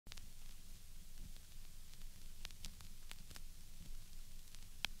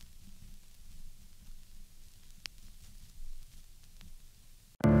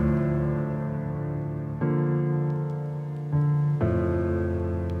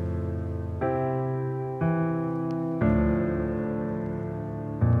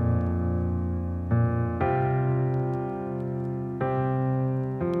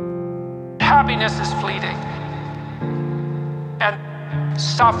Happiness is fleeting, and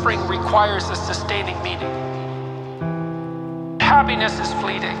suffering requires a sustaining meaning. Happiness is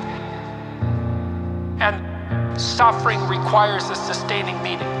fleeting, and suffering requires a sustaining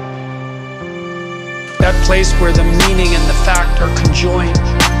meaning. That place where the meaning and the fact are conjoined,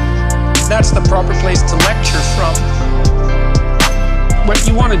 that's the proper place to lecture from. What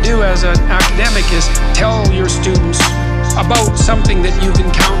you want to do as an academic is tell your students about something that you've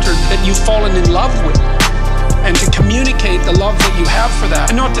encountered, that you've fallen in love with, and to communicate the love that you have for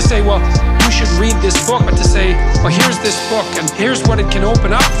that. And not to say, well, you should read this book, but to say, well, here's this book, and here's what it can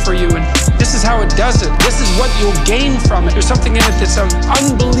open up for you, and this is how it does it. This is what you'll gain from it. There's something in it that's of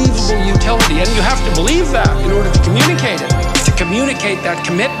unbelievable utility, and you have to believe that in order to communicate it. To communicate that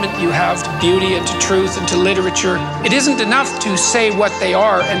commitment you have to beauty and to truth and to literature, it isn't enough to say what they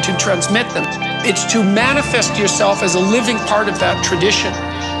are and to transmit them. It's to manifest yourself as a living part of that tradition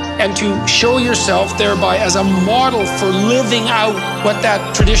and to show yourself thereby as a model for living out what that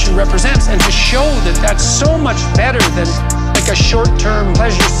tradition represents, and to show that that's so much better than like a short-term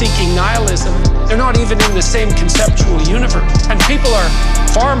pleasure-seeking nihilism. They're not even in the same conceptual universe. And people are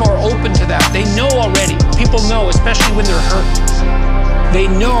far more open to that. They know already. People know, especially when they're hurt. They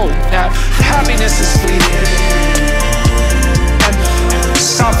know that happiness is fleeting, and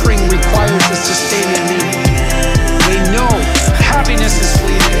suffering requires a sustaining meaning. They know happiness is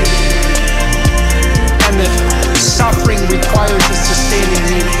fleeting, and that suffering requires a sustaining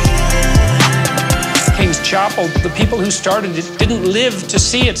meaning. King's Chapel, the people who started it didn't live to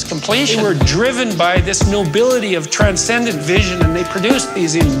see its completion. They were driven by this nobility of transcendent vision, and they produced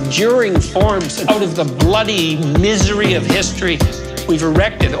these enduring forms. Out of the bloody misery of history, we've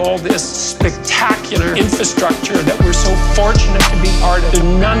erected all this spectacular infrastructure that we're so fortunate to be part of.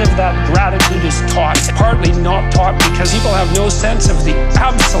 None of that gratitude is taught, partly not taught because people have no sense of the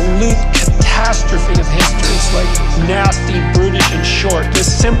absolute catastrophe of history. It's like nasty, brutish, and short. The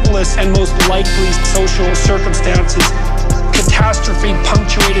simplest and most likely social circumstances, catastrophe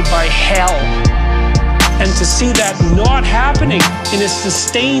punctuated by hell. And to see that not happening in a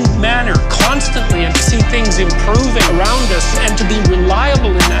sustained manner constantly, and to see things improving around us and to be reliable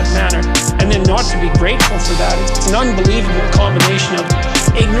in that manner, and then not to be grateful for that, it's an unbelievable combination of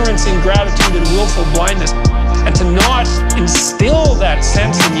ignorance, ingratitude, and willful blindness. And to not instill that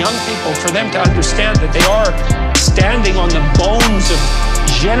sense in young people, for them to understand that they are standing on the bones of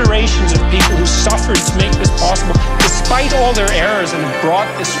generations of people who suffered to make this possible, despite all their errors, and have brought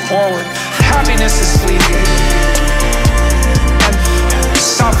this forward. Happiness is fleeting, and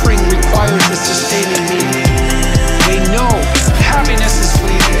suffering requires a sustaining meaning. They know happiness is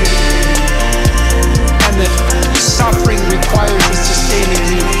fleeting, and that suffering requires a sustaining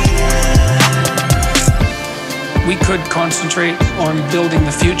meaning. We could concentrate on building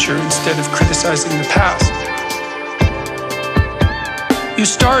the future instead of criticizing the past. You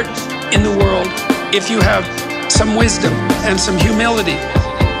start in the world, if you have some wisdom and some humility,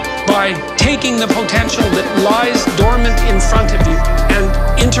 by taking the potential that lies dormant in front of you and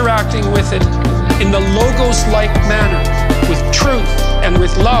interacting with it in the logos-like manner, with truth and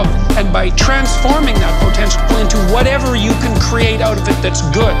with love, and by transforming that potential into whatever you can create out of it that's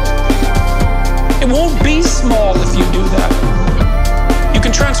good. It won't be small if you do that. You can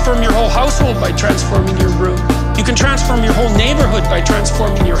transform your whole household by transforming your room. You can transform your whole neighborhood by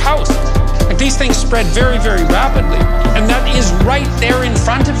transforming your house. Like, these things spread very, very rapidly, and that is right there in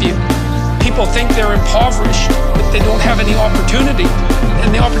front of you. People think they're impoverished, that they don't have any opportunity,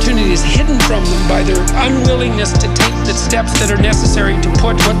 and the opportunity is hidden from them by their unwillingness to take the steps that are necessary to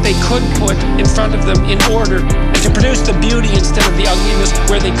put what they could put in front of them in order, and to produce the beauty instead of the ugliness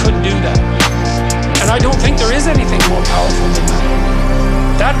where they could do that. And I don't think there is anything more powerful than that.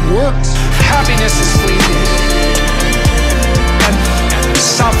 That works. Happiness is fleeting, and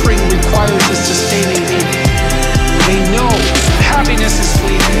suffering requires a sustaining meaning. They know happiness is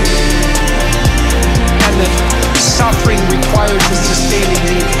fleeting, and that suffering requires a sustaining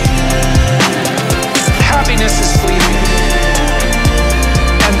meaning. Happiness is fleeting,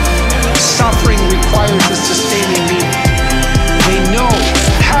 and suffering requires a sustaining meaning. They know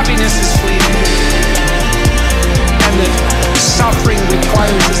happiness is fleeting, and that suffering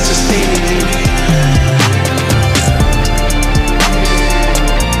requires a sustaining meaning.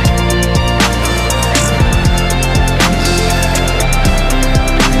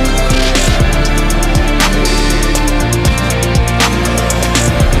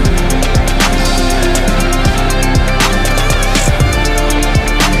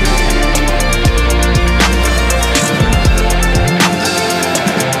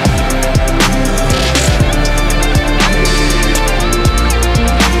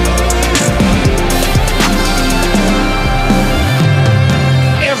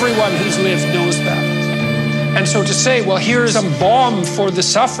 Everyone who's lived knows that. And so to say, well, here's a balm for the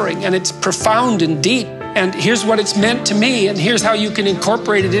suffering, and it's profound and deep, and here's what it's meant to me, and here's how you can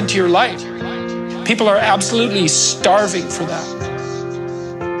incorporate it into your life. People are absolutely starving for that,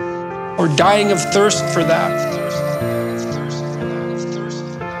 or dying of thirst for that.